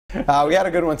We had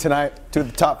a good one tonight. Two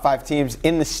of the top 5 teams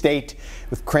in the state,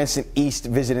 with Cranston East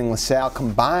visiting LaSalle.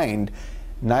 Combined,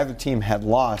 neither team had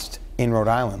lost in Rhode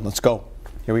Island. Let's go.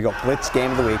 Here we go. Blitz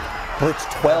game of the week. Blitz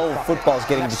 12 footballs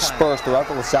getting dispersed throughout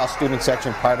the LaSalle student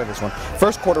section prior to this one.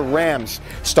 First quarter, Rams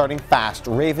starting fast.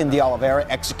 Raven De Oliveira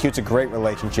executes a great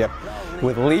relationship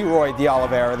with Leroy De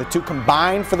Oliveira. The two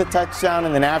combined for the touchdown,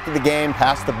 and then after the game,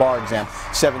 passed the bar exam.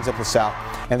 7-zip LaSalle.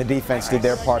 And the defense did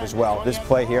their part as well. This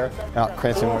play here,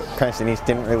 Cranston East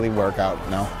didn't really work out,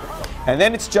 no. And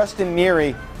then it's Justin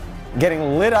Neary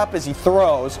getting lit up as he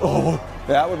throws. Oh,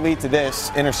 that would lead to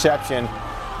this interception.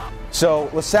 So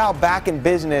LaSalle back in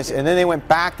business, and then they went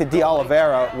back to De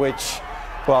Oliveira, which,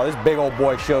 well, this big old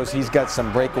boy shows he's got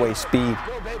some breakaway speed.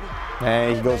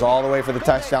 And he goes all the way for the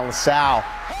touchdown. LaSalle,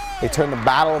 they turn the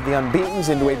battle of the unbeatens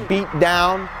into a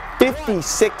beatdown.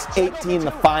 56-18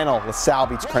 the final. LaSalle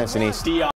beats Cranston East.